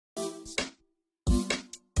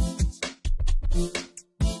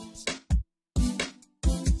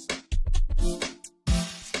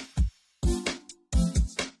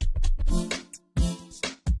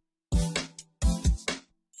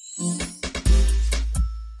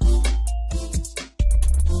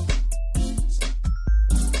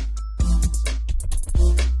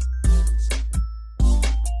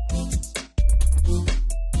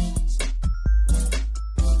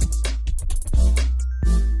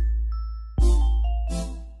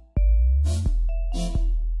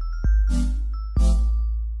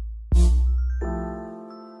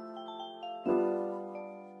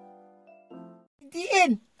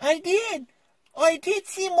I did. I did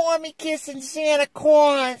see Mommy kissing Santa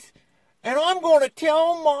Claus. And I'm going to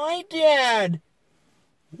tell my dad.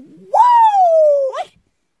 Woo!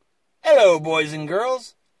 Hello, boys and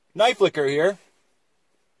girls. Knife Licker here.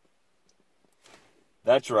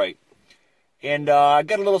 That's right. And I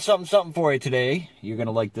got a little something for you today. You're going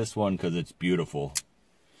to like this one because it's beautiful.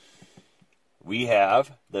 We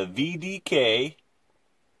have the VDK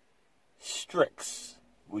Strix.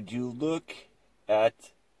 Would you look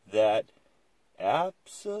at that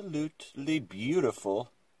absolutely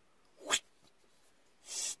beautiful,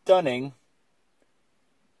 stunning,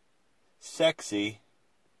 sexy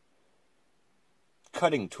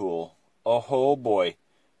cutting tool? Oh boy.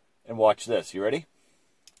 And watch this. You ready?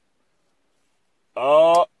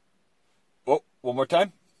 Oh, one more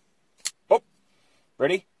time. Oh,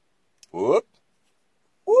 ready? Whoop.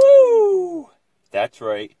 Woo! That's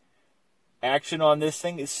right. Action on this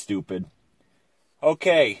thing is stupid.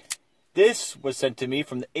 Okay, this was sent to me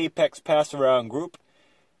from the Apex Pass Around group,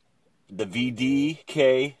 the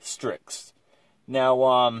VDK Strix. Now,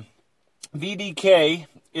 VDK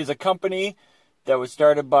is a company that was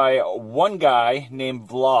started by one guy named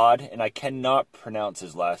Vlad, and I cannot pronounce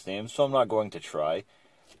his last name, so I'm not going to try.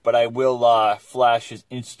 But I will flash his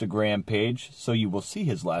Instagram page, so you will see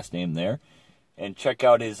his last name there. And check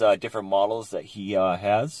out his different models that he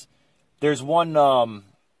has. There's one,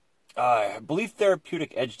 I believe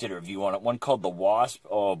Therapeutic Edge did a review on it, one called the Wasp.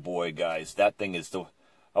 Oh boy, guys, that thing is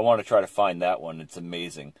I want to try to find that one. It's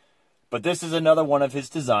amazing. But this is another one of his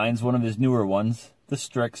designs, one of his newer ones, the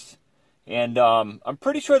Strix. And I'm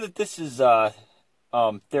pretty sure that this is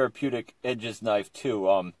Therapeutic Edge's knife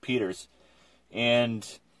too, Peter's. And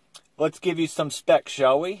let's give you some specs,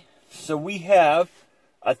 shall we? So we have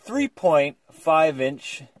a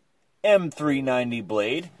 3.5-inch M390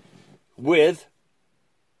 blade with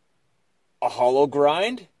a hollow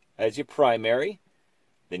grind as your primary.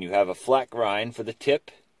 Then you have a flat grind for the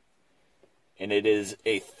tip. And it is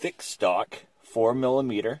a thick stock,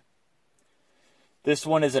 4mm. This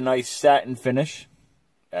one is a nice satin finish,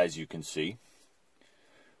 as you can see.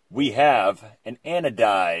 We have an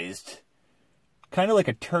anodized, kind of like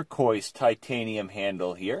a turquoise titanium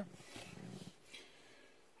handle here.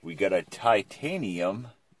 We got a titanium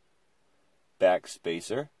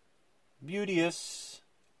backspacer. Beauteous.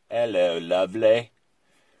 Hello, lovely.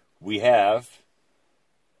 We have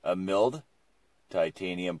a milled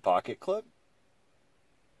titanium pocket clip.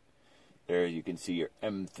 There you can see your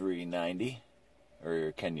M390.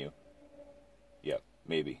 Or can you? Yep,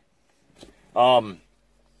 maybe.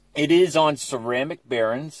 It is on ceramic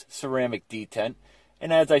bearings, ceramic detent.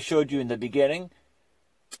 And as I showed you in the beginning,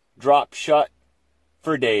 drop shut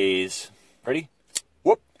for days. Ready?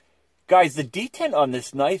 Whoop. Guys, the detent on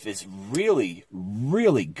this knife is really,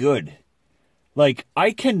 really good. Like,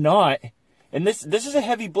 I cannot... And this is a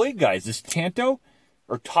heavy blade, guys. This Tanto,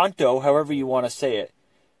 or Tonto, however you want to say it.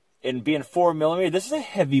 And being 4mm, this is a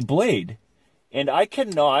heavy blade. And I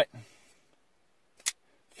cannot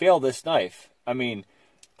fail this knife. I mean,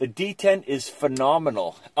 the detent is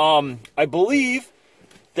phenomenal. I believe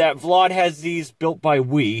that Vlad has these built by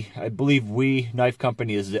We. I believe We Knife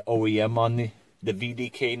Company is the OEM on the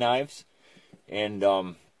VDK knives. And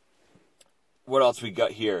what else we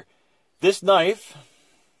got here? This knife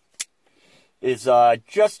is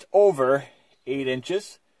just over 8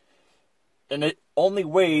 inches. And it only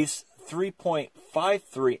weighs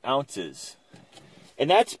 3.53 ounces. And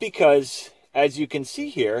that's because, as you can see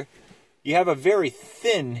here, you have a very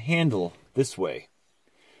thin handle this way.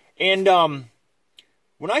 And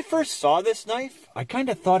when I first saw this knife, I kind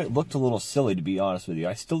of thought it looked a little silly, to be honest with you.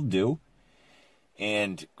 I still do.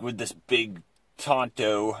 And with this big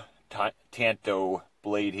Tanto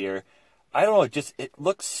blade here, I don't know, it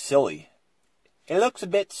looks silly. It looks a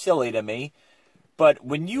bit silly to me. But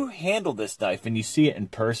when you handle this knife and you see it in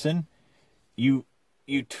person, you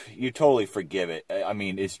totally forgive it. I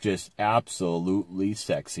mean, it's just absolutely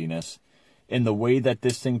sexiness. In the way that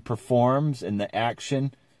this thing performs and the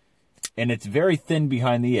action. And it's very thin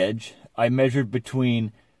behind the edge. I measured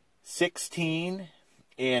between 16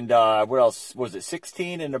 and, what else was it?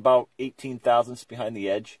 16 and about 18 thousandths behind the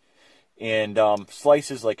edge. And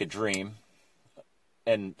slices like a dream.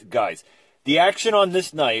 And guys, the action on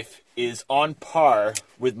this knife is on par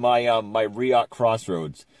with my my Riot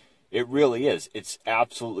Crossroads. It really is. It's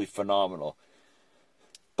absolutely phenomenal.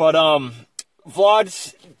 But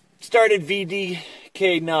Vlad started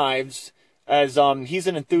VDK Knives as he's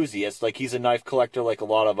an enthusiast, like he's a knife collector like a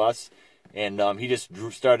lot of us, and he just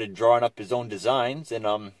started drawing up his own designs,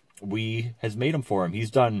 and We has made them for him.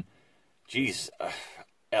 He's done, geez,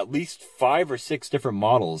 at least 5 or 6 different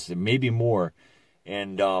models, and maybe more.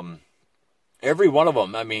 And every one of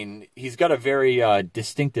them, I mean, he's got a very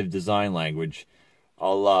distinctive design language.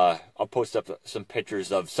 I'll post up some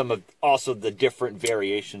pictures of some of also the different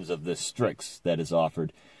variations of the Strix that is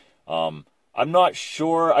offered. I'm not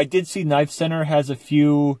sure. I did see Knife Center has a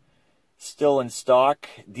few still in stock.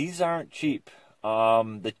 These aren't cheap.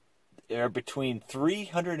 They're between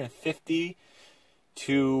 $350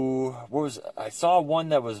 to I saw one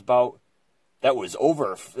that was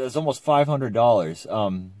almost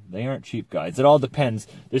 $500. They aren't cheap, guys. It all depends.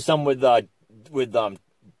 There's some with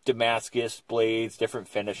Damascus blades, different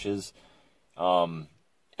finishes. I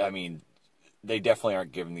mean, they definitely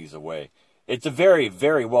aren't giving these away. It's a very,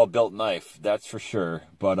 very well built knife, that's for sure.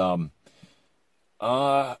 But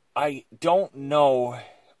I don't know,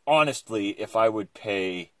 honestly, if I would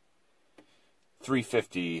pay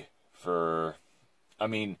 $350 for. I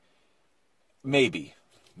mean, maybe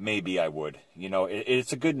I would. You know,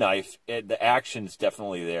 it's a good knife. The action's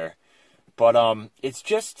definitely there, but it's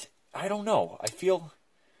just, I don't know. I feel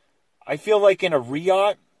like in a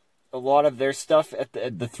Riot, a lot of their stuff at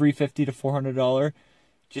the $350 to $400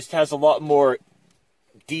 just has a lot more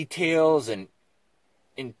details and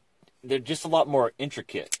they're just a lot more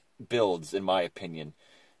intricate builds, in my opinion,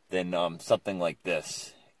 than something like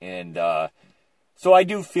this. And so I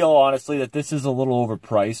do feel, honestly, that this is a little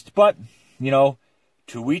overpriced. But, you know,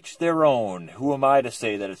 to each their own. Who am I to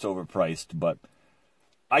say that it's overpriced? But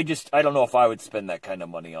I don't know if I would spend that kind of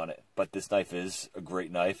money on it. But this knife is a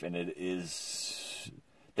great knife, and it is,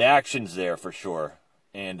 the action's there for sure.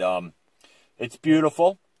 And it's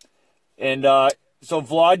beautiful. And so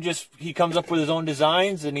Vlad he comes up with his own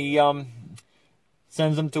designs, and he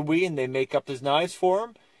sends them to we, and they make up his knives for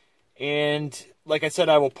him. And like I said,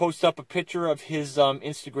 I will post up a picture of his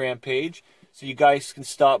Instagram page, so you guys can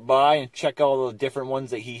stop by and check all the different ones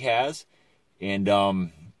that he has. And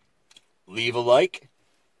leave a like,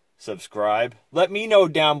 subscribe. Let me know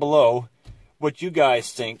down below what you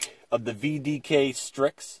guys think of the VDK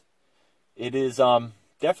Strix. It is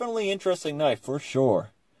definitely an interesting knife for sure.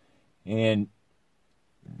 And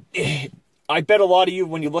I bet a lot of you,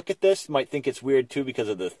 when you look at this, might think it's weird too because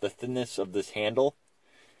of the thinness of this handle.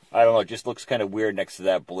 I don't know, it just looks kind of weird next to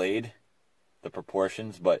that blade, the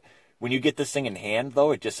proportions. But when you get this thing in hand,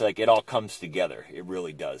 though, it just like, it all comes together. It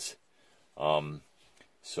really does. Yeah.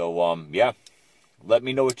 Let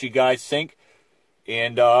me know what you guys think.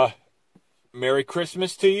 And Merry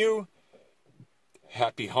Christmas to you.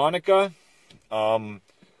 Happy Hanukkah.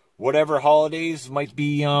 Whatever holidays might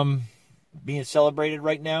be being celebrated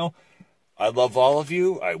right now. I love all of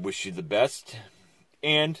you. I wish you the best.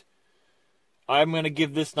 And I'm going to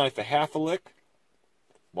give this knife a half a lick.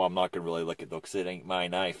 Well, I'm not going to really lick it, though, because it ain't my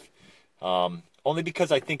knife. Only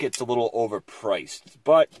because I think it's a little overpriced.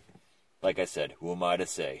 But, like I said, who am I to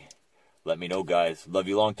say? Let me know, guys. Love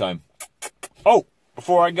you long time. Oh,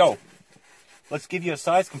 before I go, let's give you a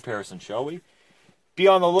size comparison, shall we? Be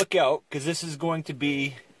on the lookout, because this is going to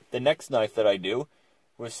be the next knife that I do.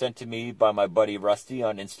 It was sent to me by my buddy Rusty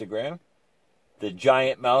on Instagram. The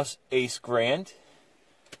Giant Mouse Ace Grand.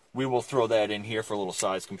 We will throw that in here for a little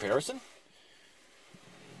size comparison.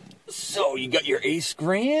 So, you got your Ace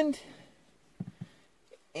Grand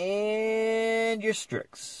and your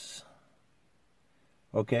Strix.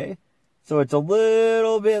 Okay? So, it's a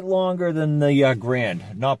little bit longer than the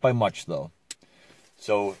Grand. Not by much, though.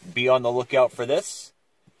 So, be on the lookout for this.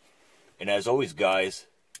 And as always, guys,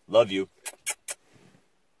 love you.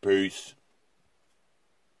 Peace.